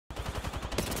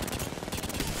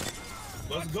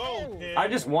Let's go. Man. I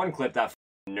just one clip that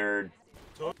nerd.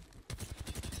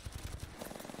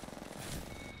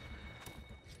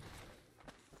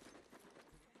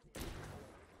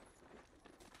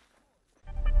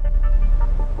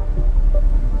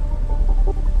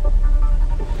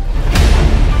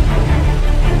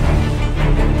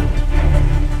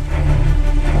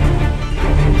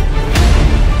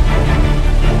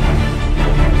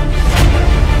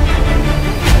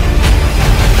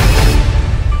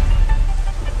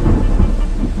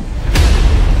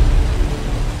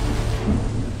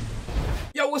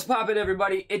 What's poppin',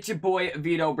 everybody? It's your boy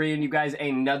Vieto, bringing you guys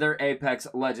another Apex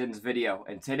Legends video.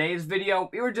 In today's video,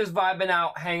 we were just vibing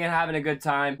out, hanging, having a good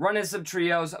time, running some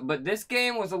trios, but this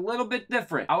game was a little bit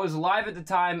different. I was live at the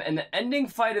time, and the ending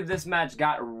fight of this match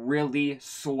got really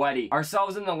sweaty.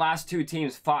 Ourselves and the last two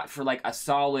teams fought for like a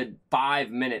solid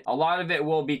 5 minutes. A lot of it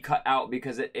will be cut out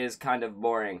because it is kind of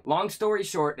boring. Long story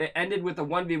short, it ended with a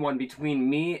 1v1 between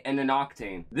me and an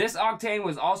Octane. This Octane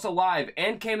was also live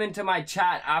and came into my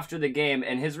chat after the game,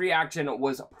 and his reaction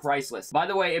was priceless. By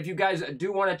the way, if you guys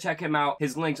do want to check him out,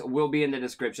 his links will be in the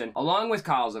description, along with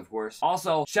Kyle's, of course.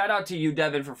 Also, shout out to you,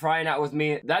 Devin, for frying out with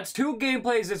me. That's 2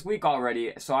 gameplays this week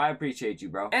already, so I appreciate you,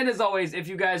 bro. And as always, if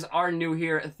you guys are new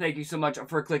here, thank you so much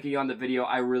for clicking on the video.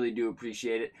 I really do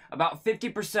appreciate it. About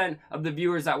 50% of the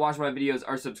viewers that watch my videos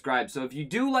are subscribed, so if you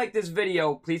do like this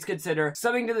video, please consider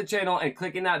subbing to the channel and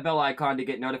clicking that bell icon to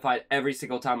get notified every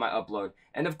single time I upload.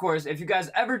 And of course, if you guys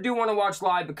ever do want to watch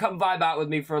live, come vibe out with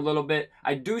me for a little bit.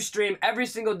 I do stream every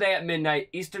single day at midnight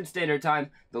Eastern Standard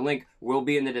Time. The link will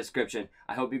be in the description.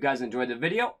 I hope you guys enjoyed the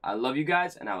video. I love you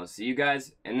guys, and I will see you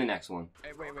guys in the next one.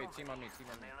 Hey, wait, team on me,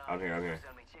 I'm here.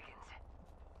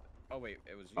 Oh, wait,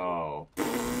 it was you. Oh.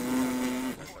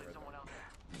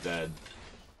 Dead.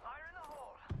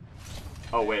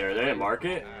 Oh, wait, are they at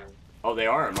market? Oh, they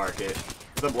are at market.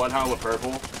 The Bloodhound with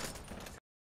purple.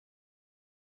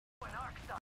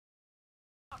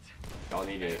 Y'all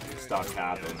need to stop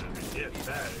capping.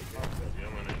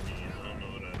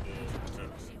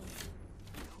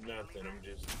 Nothing, I'm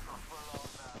just...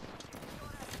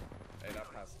 Hey,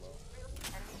 that passed low.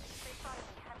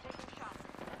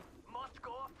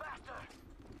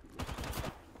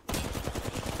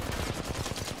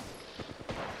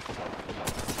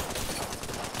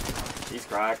 He's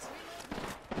cracked.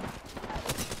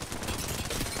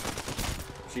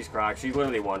 She's cracked. She's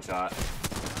literally one shot.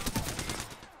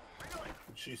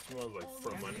 She smells like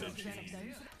from under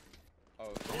cheese. Oh,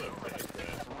 I wouldn't break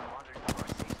that.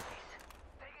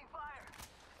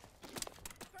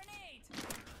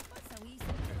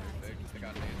 they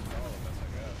got nades for all of us, I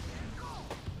guess.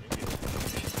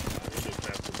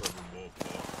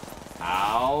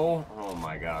 Ow! Oh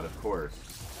my god, of course.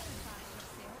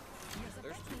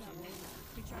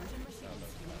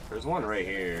 There's one right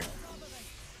here.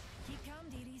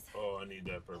 Oh, I need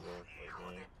that purple.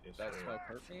 Yes, That smoke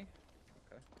hurt me?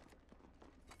 Okay.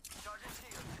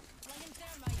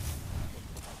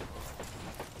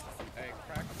 Hey,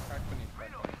 crack beneath, crack beneath.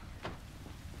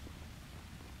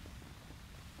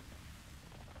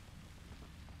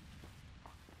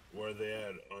 Where are they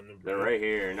at? On the bridge? They're right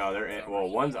here. No, they're in. Well,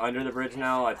 one's under the bridge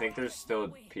now. I think there's still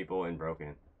people in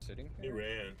Broken. Sitting He here?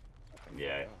 ran.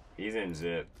 Yeah, he's in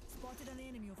Zip.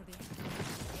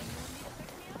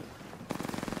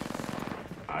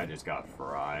 I just got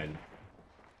fried.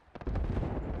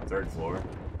 3rd floor.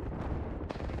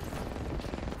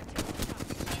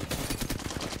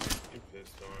 He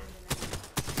pissed on.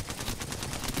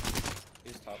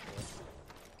 He's top floor.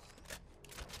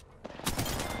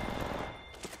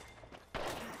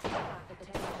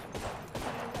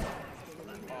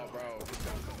 Oh, bro.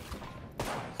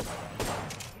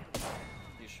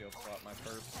 He shield swap my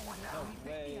first. No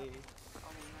way.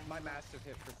 My massive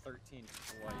hit for 13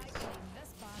 twice.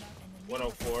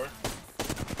 104.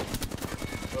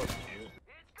 So cute.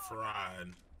 Fried.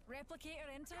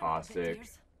 Caustic.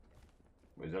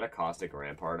 Was that a caustic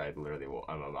rampart?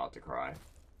 I'm about to cry.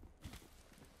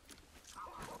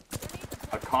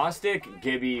 A caustic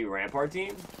Gibby rampart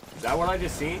team? Is that what I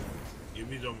just seen?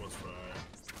 Gibby's almost fried.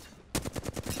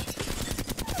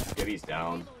 Gibby's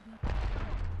down.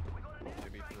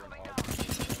 Maybe through an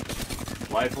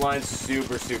AUG. Lifeline's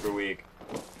super weak.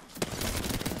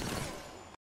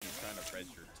 He's trying to res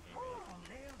your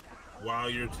teammate. While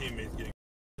your teammate's getting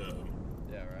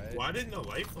Yeah, right? Why didn't the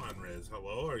lifeline res?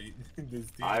 Hello? Are you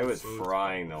this team I was so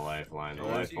frying the lifeline. The Oh,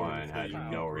 lifeline you- had you-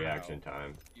 no reaction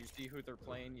time. You see who they're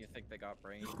playing, you think they got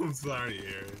brains. I'm sorry,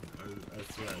 Aaron. I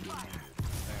swear I didn't mean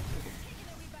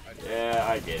it. Yeah,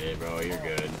 I get it, bro. You're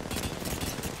good.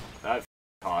 That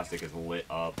caustic is lit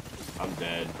up. I'm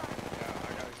dead. Yeah,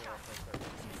 I gotta go off real quick.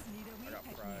 I got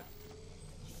fried.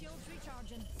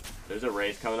 There's a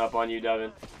Wraith coming up on you,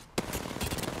 Devin.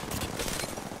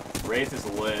 Wraith is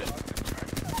lit.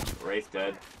 Wraith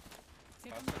dead.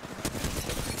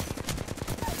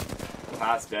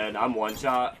 Pass dead. I'm one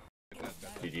shot.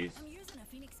 GG's.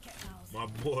 My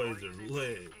boys are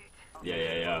lit.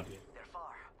 Yeah.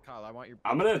 Kyle, I want your.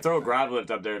 I'm gonna throw a grab lift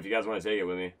up there if you guys want to take it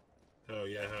with me. Hell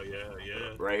yeah.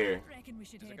 Right here.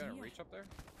 Is it gonna reach up there?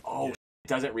 Oh, it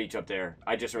doesn't reach up there.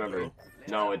 I just remembered.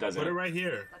 No, it doesn't. Put it right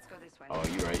here. Let's go this way. Oh,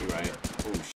 you right.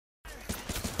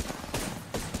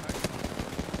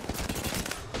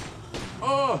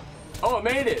 Oh, oh, it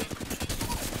made it.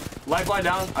 Lifeline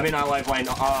down. I mean, not lifeline.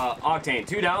 Octane.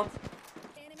 2 down.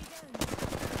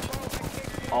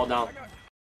 All down.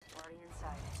 Already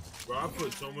inside. Bro, I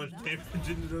put so much damage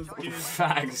into those games.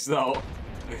 Facts, though. Bro,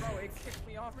 it kicked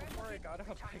me off before I got up.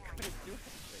 I couldn't do anything.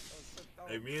 That was so dumb.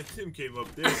 Hey, me and Tim came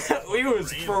up there. We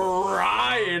was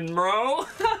frying, bro.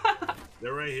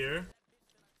 They're right here.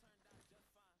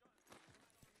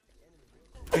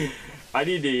 I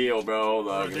need to heal, bro. Hold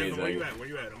on. Where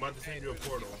you at? I'm about to send you a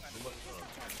portal.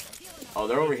 Oh,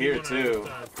 they're over here, too.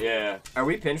 Yeah. Are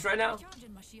we pinched right now?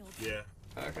 Yeah.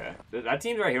 Okay. That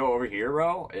team's right here, over here,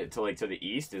 bro. To the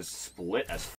east is split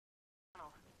as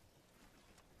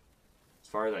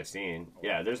far as I've seen.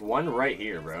 Yeah, there's one right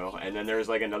here, bro. And then there's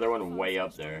like another one way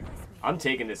up there. I'm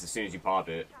taking this as soon as you pop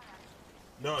it.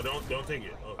 No, don't take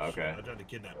it. Oh, okay. Shit. I tried to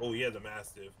kidnap. Oh, he has a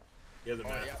mastiff. If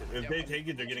they take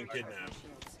it, they're getting kidnapped.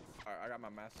 Alright, I got my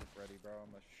mastiff ready, bro.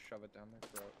 I'm gonna shove it down their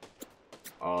throat.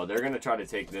 Oh, they're gonna try to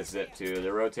take this zip too.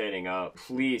 They're rotating up.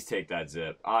 Please take that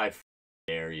zip. I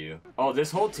dare you. Oh,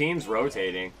 this whole team's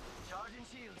rotating.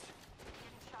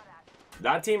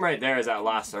 That team right there is that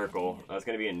last circle. That's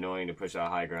gonna be annoying to push that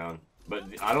high ground. But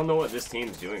I don't know what this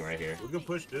team's doing right here. We can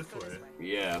push this way.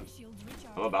 Yeah,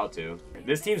 I'm about to.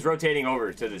 This team's rotating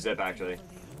over to the zip actually.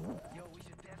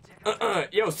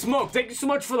 Yo, Smoke, thank you so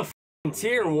much for the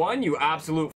tier 1, you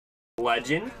absolute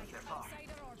legend.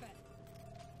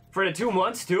 For the 2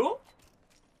 months too?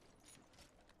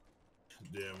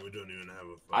 Damn, we don't even have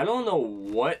a fight. I don't know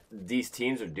what these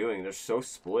teams are doing. They're so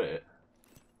split.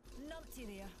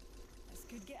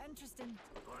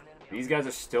 These guys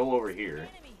are still over here.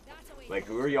 Like,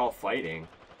 who are y'all fighting?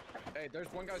 Hey,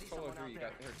 there's one guy solo here. You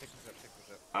got here. Take the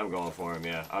zip. I'm going for him.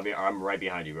 Yeah, I'm right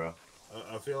behind you, bro.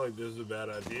 I feel like this is a bad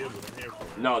idea, but I'm here for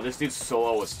it. No, this dude's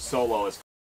solo as.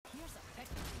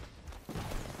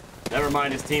 Never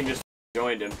mind, his team just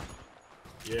joined him.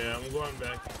 Yeah, I'm going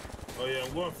back. Oh yeah,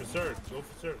 I'm going for Cirque. Go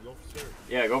for Cirque.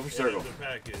 Yeah, go for Circle. The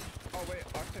package. Oh wait,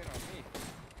 Octane on me.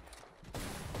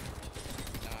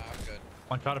 Nah, I'm good.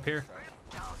 One shot up here.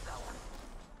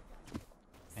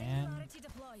 And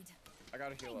I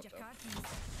gotta heal up though.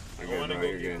 I want to bro, go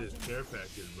you're get good. this care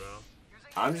package, bro.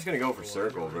 I'm just gonna go for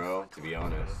Circle, bro, to be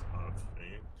honest.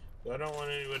 I don't want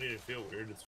anybody to feel weird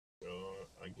as bro.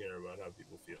 I care about how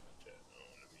people feel in chat. I don't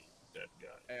want to be that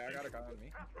guy. Hey, I got a guy on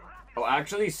me. Oh,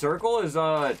 actually, Circle is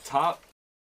top.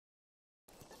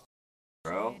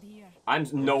 Bro, I'm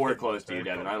nowhere close to you,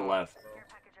 Devin. I left. It's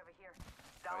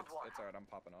alright, I'm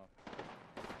popping off.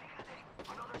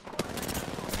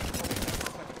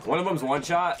 One of them's one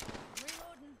shot.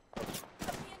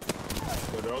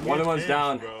 One of them's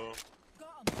down. Bro.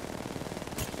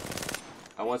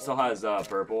 And one still has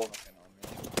purple.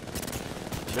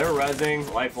 They're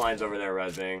rezzing. Lifeline's over there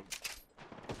rezzing.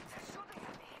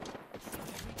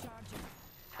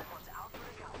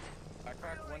 I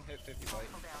cracked one hit 50 light.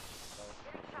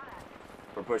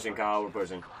 We're pushing, Kyle. We're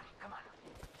pushing.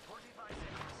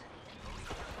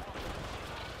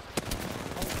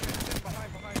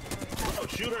 Oh,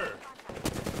 shoot her.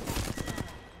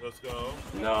 Let's go.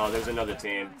 No, there's another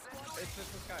team. It's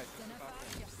just this guy. It's just this guy.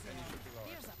 And he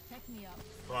should be lower.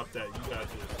 Pop that. You got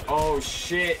this. Oh,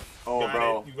 shit. Oh, Got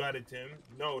bro. it. You got it, Tim.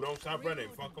 No, don't stop running.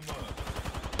 Fuck him up.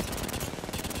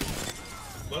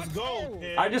 Let's go,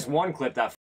 Tim. I just one-clipped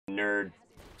that nerd.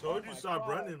 Told you stop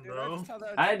running, bro.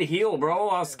 I had to heal, bro.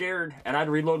 I was scared. And I had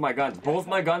to reload my guns. Both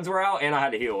my guns were out, and I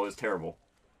had to heal. It was terrible.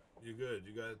 You're good.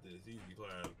 You got this. Easy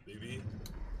clap, baby.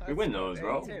 We win those,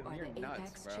 bro. Tim, you're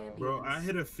nuts, bro. Bro, I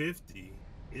hit a 50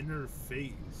 in her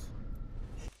face.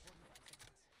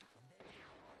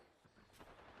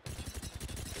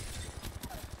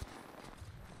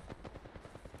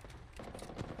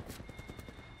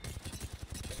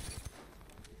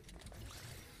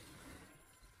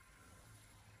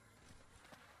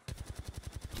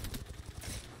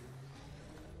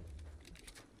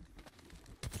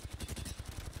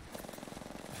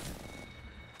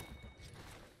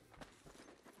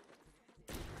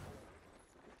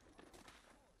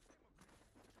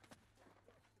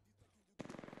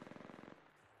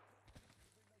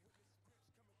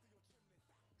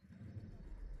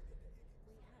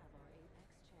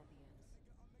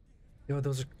 Yo,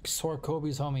 those are sore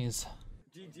Kobe's homies.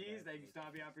 GG's, thank you,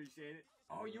 Stompii, I appreciate it.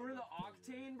 Oh, you were the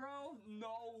Octane, bro?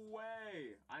 No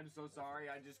way. I'm so sorry.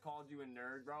 I just called you a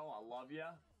nerd, bro. I love you.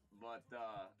 But,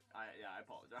 I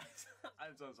apologize.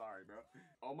 I'm so sorry, bro.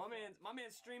 Oh, my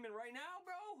man's streaming right now,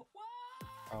 bro.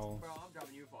 What? Oh. Bro, I'm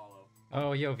dropping you a follow.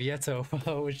 Oh, yo, Vieto.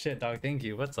 Oh, shit, dog. Thank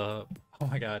you. What's up? Oh,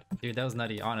 my God. Dude, that was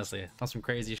nutty, honestly. That's some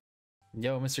crazy shit.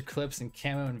 Yo, Mr. Clips and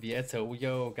Camo and Vieto.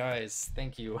 Yo, guys,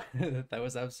 thank you. That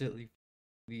was absolutely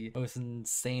the most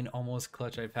insane almost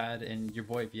clutch I've had, and your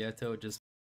boy Vieto just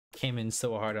came in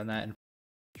so hard on that. And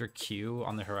your Q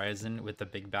on the horizon with the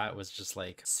big bat was just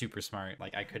like super smart.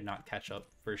 Like I could not catch up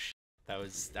for shit. That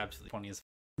was absolutely funny as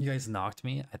you guys knocked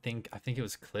me. I think it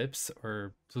was Clips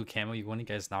or Blue Camo. One of you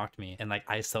guys knocked me, and like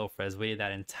I self-res waited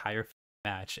that entire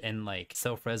match and like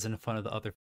self-res in front of the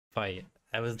other fight.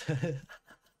 That was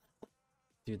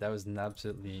dude, that was an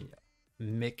absolutely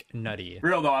McNutty.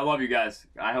 Real though, I love you guys.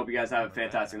 I hope you guys have a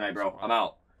fantastic night, bro. I'm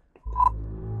out.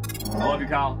 I love you,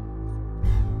 Kyle.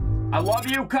 I love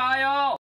you, Kyle!